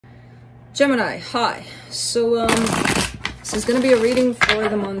Gemini, hi. So this is going to be a reading for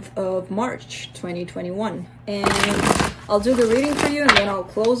the month of March 2021, and I'll do the reading for you and then I'll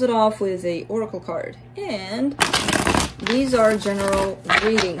close it off with a oracle card. And these are general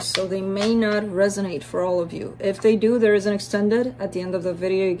readings, so they may not resonate for all of you. If they do, there is an extended at the end of the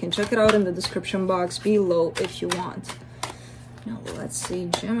video. You can check it out in the description box below if you want. Now let's see,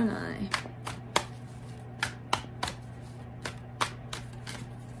 Gemini.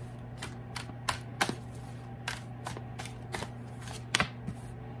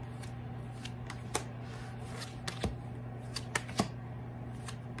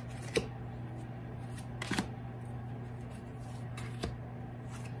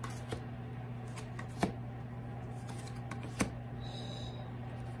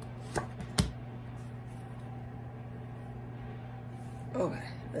 Okay,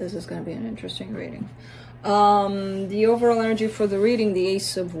 this is going to be an interesting reading. The overall energy for the reading, the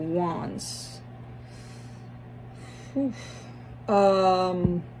Ace of Wands.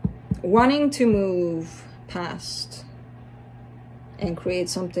 Wanting to move past and create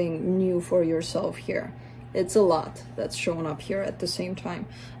something new for yourself here. It's a lot that's showing up here at the same time.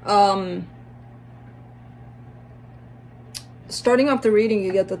 Starting off the reading,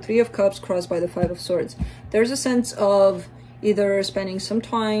 you get the Three of Cups crossed by the Five of Swords. There's a sense of either spending some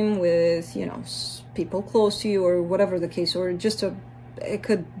time with, you know, people close to you or whatever the case, or just it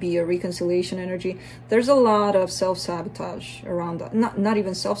could be a reconciliation energy. There's a lot of self-sabotage around that. Not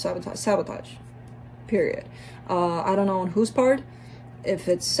even self-sabotage, sabotage, period. I don't know on whose part, if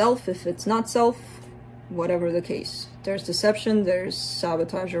it's self, if it's not self, whatever the case. There's deception, there's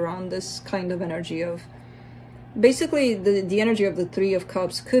sabotage around this kind of energy of, basically the energy of the Three of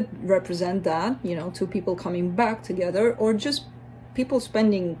Cups could represent that, you know, two people coming back together, or just people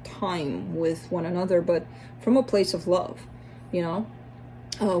spending time with one another, but from a place of love, you know.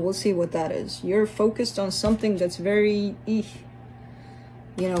 We'll see what that is. You're focused on something that's very, you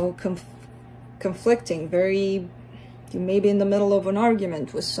know, conflicting, very, you may be in the middle of an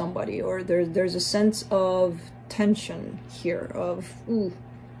argument with somebody, or there's a sense of tension here, of,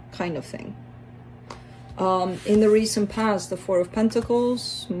 kind of thing. In the recent past, the Four of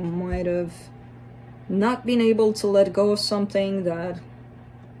Pentacles might have not been able to let go of something that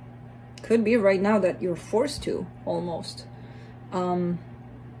could be right now that you're forced to, almost.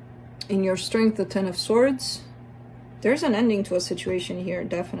 In your Strength, the Ten of Swords, there's an ending to a situation here,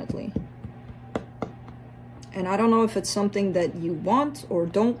 definitely. And I don't know if it's something that you want or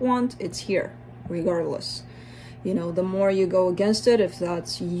don't want, it's here, regardless. You know, the more you go against it, if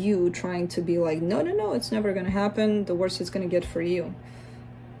that's you trying to be like, no, no, no, it's never going to happen, the worse it's going to get for you.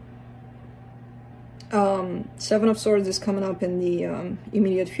 Seven of Swords is coming up in the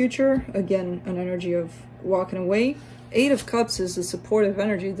immediate future. Again, an energy of walking away. Eight of Cups is the supportive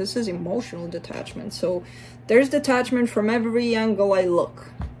energy. This is emotional detachment. So there's detachment from every angle I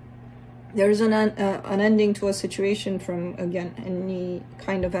look. There's an ending to a situation from, again, any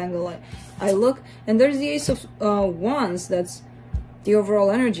kind of angle I look. And there's the Ace of Wands, that's the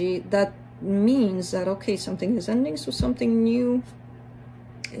overall energy. That means that, okay, something is ending, so something new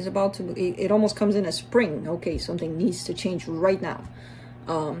is about to, it almost comes in as spring. Okay, something needs to change right now,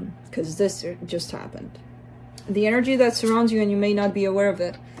 because this just happened. The energy that surrounds you, and you may not be aware of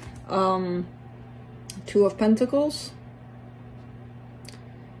it. Two of Pentacles.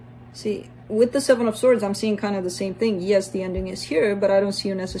 See, with the Seven of Swords, I'm seeing kind of the same thing. Yes, the ending is here, but I don't see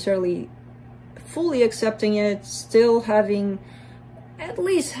you necessarily fully accepting it, still having at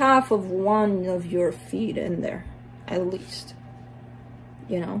least half of one of your feet in there, at least.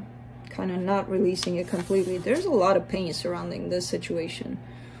 You know, kind of not releasing it completely. There's a lot of pain surrounding this situation,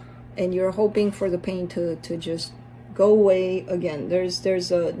 and you're hoping for the pain to just go away again.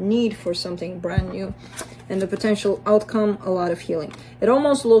 There's a need for something brand new, and the potential outcome, a lot of healing. It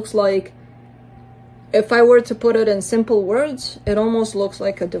almost looks like, if I were to put it in simple words, it almost looks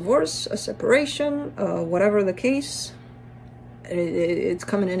like a divorce, a separation, whatever the case. It's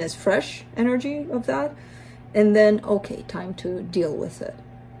coming in as fresh energy of that. And then, okay, time to deal with it.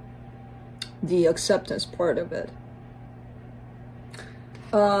 The acceptance part of it.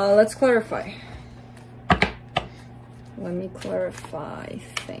 Let's clarify. Let me clarify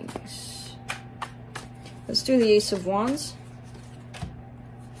things. Let's do the Ace of Wands.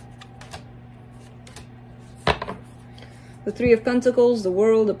 The Three of Pentacles, the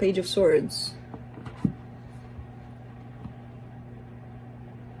World, the Page of Swords.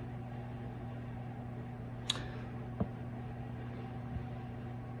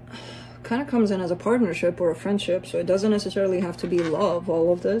 Kind of comes in as a partnership or a friendship, so it doesn't necessarily have to be love,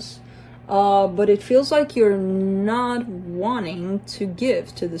 all of this. but it feels like you're not wanting to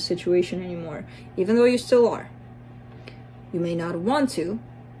give to the situation anymore, even though you still are. You may not want to,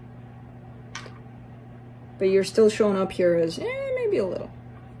 but you're still showing up here as maybe a little.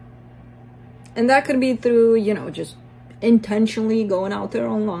 And that could be through, you know, just intentionally going out there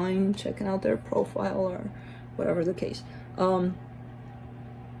online, checking out their profile or whatever the case. You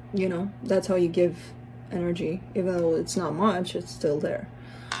know, that's how you give energy. Even though it's not much, it's still there.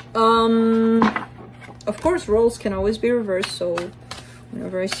 Of course, roles can always be reversed, so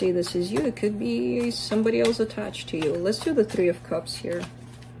whenever I say this is you, it could be somebody else attached to you. Let's do the Three of Cups here.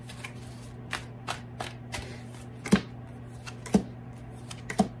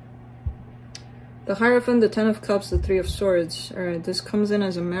 The Hierophant, the Ten of Cups, the Three of Swords. Alright, this comes in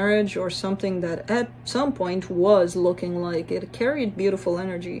as a marriage or something that at some point was looking like it carried beautiful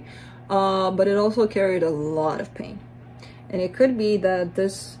energy, but it also carried a lot of pain. And it could be that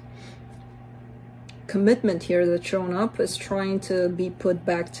this commitment here that's shown up is trying to be put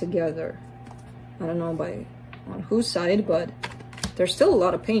back together. I don't know on whose side, but there's still a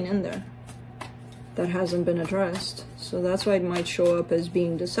lot of pain in there that hasn't been addressed. So that's why it might show up as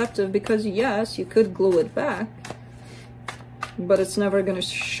being deceptive, because yes, you could glue it back, but it's never going to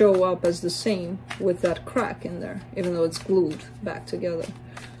show up as the same with that crack in there, even though it's glued back together,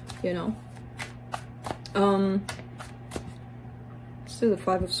 you know. Let's do the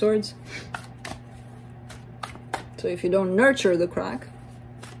Five of Swords. So if you don't nurture the crack,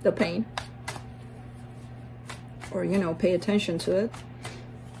 the pain, or, you know, pay attention to it,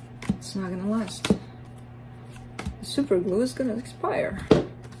 it's not gonna last. The super glue is gonna expire.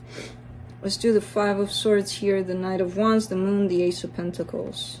 Let's do the Five of Swords here, the Knight of Wands, the Moon, the Ace of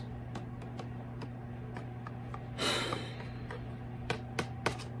Pentacles.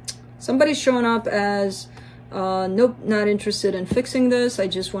 Somebody's showing up as, nope, not interested in fixing this. I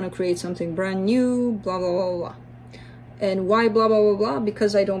just want to create something brand new, blah, blah, blah, blah. And why blah, blah, blah, blah?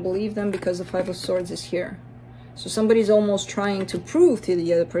 Because I don't believe them, because the Five of Swords is here. So somebody's almost trying to prove to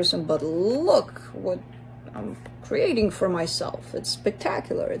the other person, but look what I'm creating for myself. It's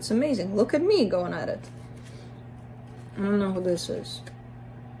spectacular. It's amazing. Look at me going at it. I don't know who this is.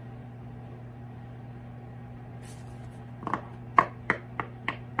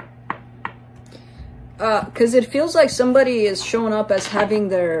 Because it feels like somebody is showing up as having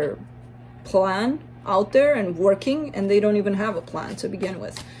their plan out there and working, and they don't even have a plan to begin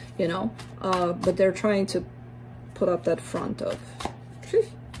with, you know. But they're trying to put up that front of.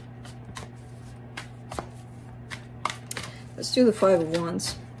 Let's do the Five of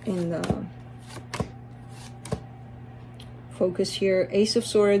Wands in the focus here. Ace of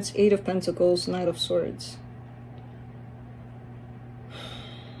Swords, Eight of Pentacles, Knight of Swords.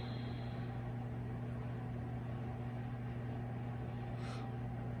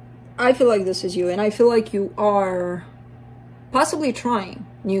 I feel like this is you, and I feel like you are possibly trying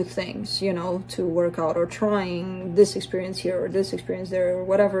new things, you know, to work out, or trying this experience here or this experience there, or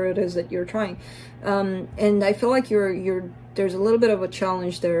whatever it is that you're trying. And I feel like there's a little bit of a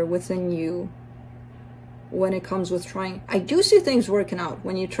challenge there within you when it comes with trying. I do see things working out.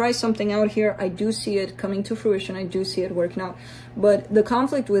 When you try something out here, I do see it coming to fruition. I do see it working out. But the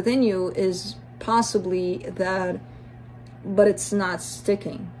conflict within you is possibly that, but it's not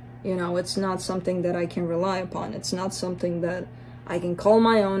sticking. You know, it's not something that I can rely upon. It's not something that I can call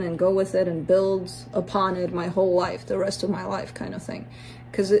my own and go with it and build upon it my whole life, the rest of my life kind of thing.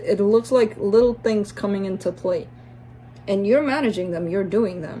 Because it looks like little things coming into play. And you're managing them, you're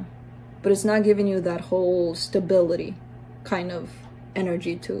doing them. But it's not giving you that whole stability kind of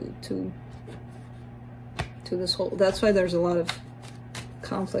energy to this whole... That's why there's a lot of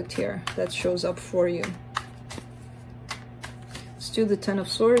conflict here that shows up for you. Let's do the Ten of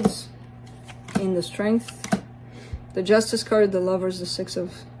Swords in the Strength. The Justice card, the Lovers, the Six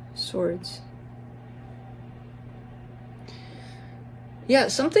of Swords. Yeah,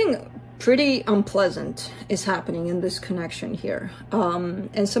 something pretty unpleasant is happening in this connection here.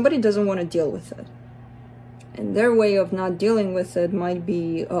 And somebody doesn't want to deal with it. And their way of not dealing with it might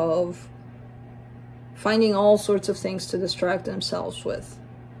be of finding all sorts of things to distract themselves with.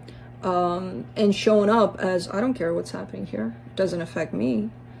 And showing up as, I don't care what's happening here. It doesn't affect me.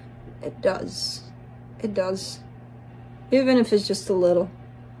 It does. It does. Even if it's just a little.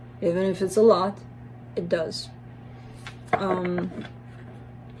 Even if it's a lot. It does.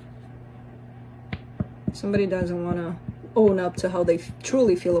 Somebody doesn't want to own up to how they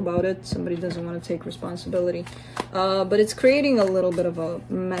truly feel about it. Somebody doesn't want to take responsibility. But it's creating a little bit of a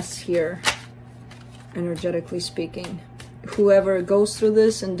mess here, energetically speaking. Whoever goes through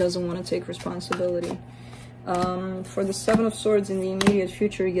this and doesn't want to take responsibility. For the Seven of Swords in the immediate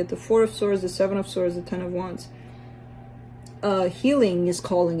future, you get the Four of Swords, the Seven of Swords, the Ten of Wands. Healing is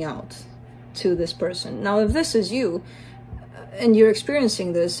calling out to this person. Now, if this is you, and you're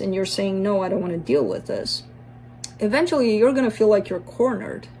experiencing this, and you're saying, no, I don't want to deal with this, eventually you're going to feel like you're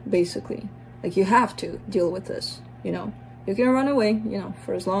cornered, basically. Like you have to deal with this, you know. You can run away, you know,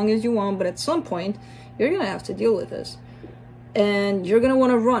 for as long as you want, but at some point, you're going to have to deal with this. And you're going to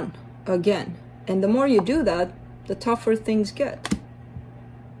want to run again. And the more you do that, the tougher things get.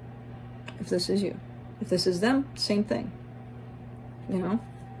 If this is you. If this is them, same thing. You know?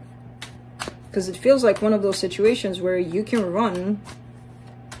 Because it feels like one of those situations where you can run,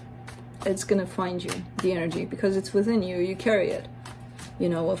 it's going to find you, the energy, because it's within you, you carry it. You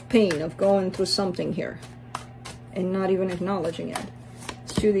know, of pain, of going through something here. And not even acknowledging it.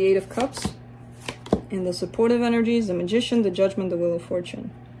 Let's do the Eight of Cups. And the supportive energies, the Magician, the Judgment, the Wheel of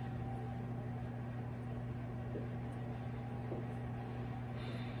Fortune.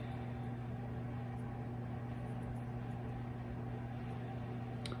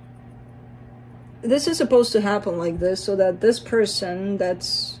 This is supposed to happen like this so that this person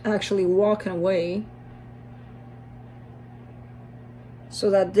that's actually walking away, so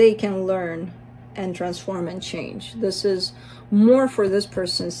that they can learn and transform and change. This is more for this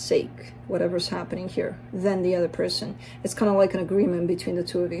person's sake, whatever's happening here, than the other person. It's kind of like an agreement between the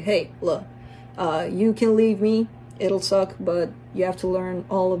two of you. Hey, look, you can leave me, it'll suck, but you have to learn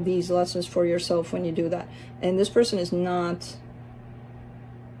all of these lessons for yourself when you do that. And this person is not,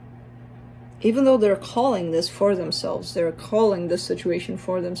 even though they're calling this for themselves, they're calling this situation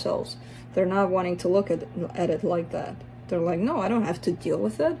for themselves, they're not wanting to look at it like that. They're like, no, I don't have to deal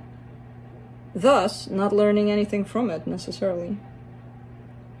with it. Thus, not learning anything from it, necessarily.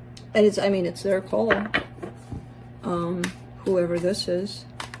 And it's, I mean, it's their call. Whoever this is.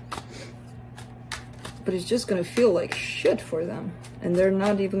 But it's just gonna feel like shit for them. And they're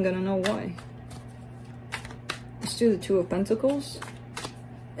not even gonna know why. Let's do the Two of Pentacles.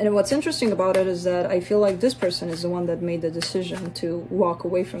 And what's interesting about it is that I feel like this person is the one that made the decision to walk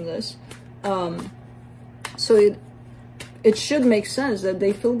away from this. So it should make sense that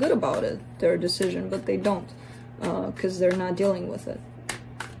they feel good about it, their decision, but they don't, because they're not dealing with it,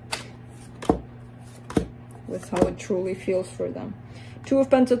 with how it truly feels for them. Two of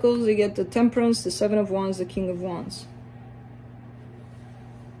Pentacles, you get the Temperance, the Seven of Wands, the King of Wands.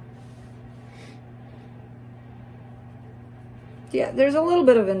 Yeah, there's a little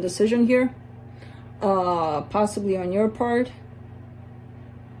bit of indecision here, possibly on your part.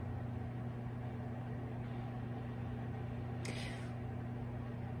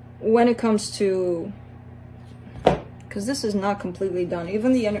 When it comes to, because this is not completely done,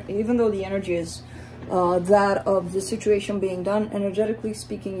 even though the energy is that of the situation being done, energetically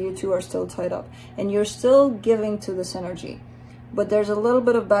speaking, you two are still tied up, and you're still giving to this energy, but there's a little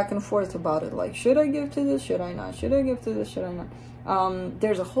bit of back and forth about it, like, should I give to this, should I not, should I give to this, should I not?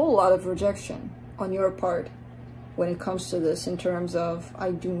 There's a whole lot of rejection on your part when it comes to this, in terms of, I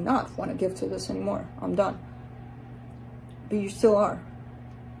do not want to give to this anymore, I'm done. But you still are.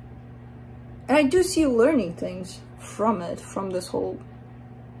 And I do see you learning things from it, from this whole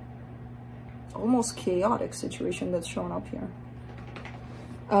almost chaotic situation that's shown up here.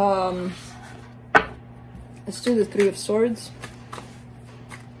 Let's do the Three of Swords.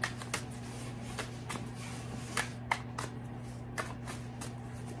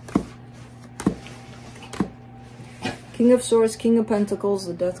 King of Swords, King of Pentacles,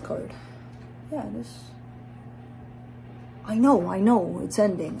 the Death card. Yeah, this... I know, it's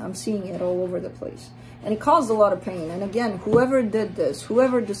ending. I'm seeing it all over the place. And it caused a lot of pain. And again, whoever did this,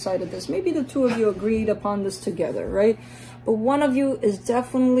 whoever decided this, maybe the two of you agreed upon this together, right? But one of you is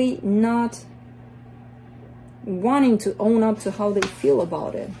definitely not wanting to own up to how they feel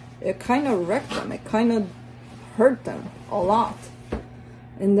about it. It kind of wrecked them. It kind of hurt them a lot.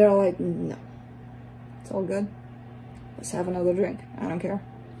 And they're like, no, it's all good. Let's have another drink. I don't care.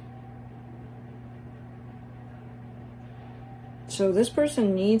 So this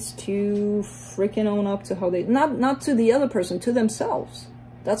person needs to freaking own up to how they, not to the other person, to themselves.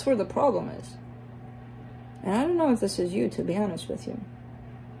 That's where the problem is. And I don't know if this is you, to be honest with you.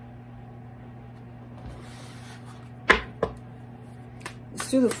 Let's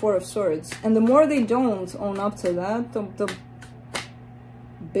do the Four of Swords. And the more they don't own up to that, the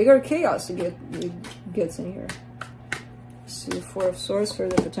bigger chaos it gets in here. Let's do the Four of Swords for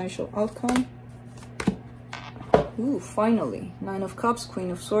the potential outcome. Ooh, finally. Nine of Cups,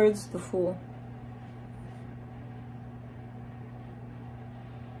 Queen of Swords, the Fool.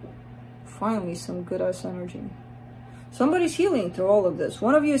 Finally, some good-ass energy. Somebody's healing through all of this.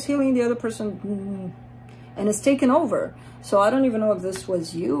 One of you is healing, the other person and it's taken over. So I don't even know if this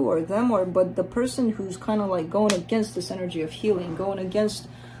was you or them, but the person who's kind of like going against this energy of healing, going against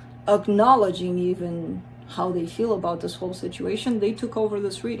acknowledging even how they feel about this whole situation, they took over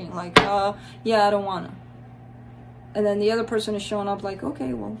this reading. Like, yeah, I don't wanna. And then the other person is showing up like,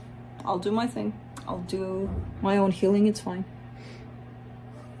 okay, well, I'll do my thing. I'll do my own healing. It's fine.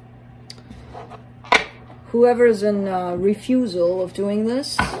 Whoever is in refusal of doing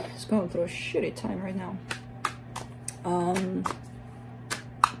this is going through a shitty time right now.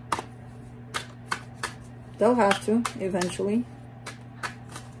 They'll have to eventually.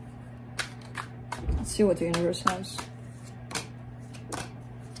 Let's see what the universe has.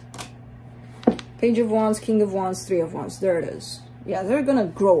 Page of Wands, King of Wands, Three of Wands. There it is. Yeah, they're gonna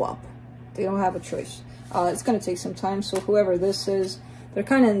grow up. They don't have a choice. It's gonna take some time. So whoever this is, they're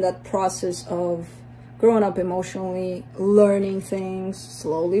kind of in that process of growing up emotionally, learning things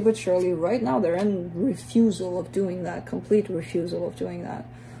slowly but surely. Right now, they're in refusal of doing that, complete refusal of doing that.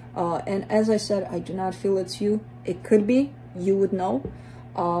 And as I said, I do not feel it's you. It could be. You would know.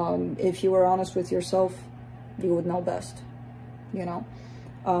 If you were honest with yourself, you would know best. You know?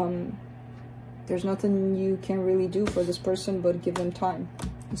 There's nothing you can really do for this person but give them time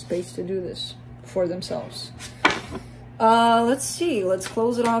and space to do this for themselves. Let's see. Let's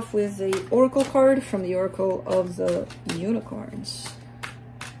close it off with the Oracle card from the Oracle of the Unicorns.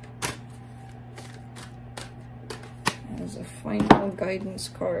 As a final guidance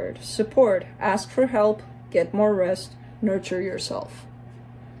card. Support. Ask for help. Get more rest. Nurture yourself.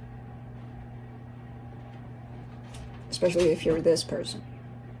 Especially if you're this person.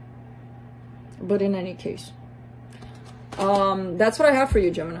 But in any case. That's what I have for you,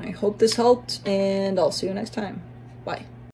 Gemini. Hope this helped, and I'll see you next time. Bye.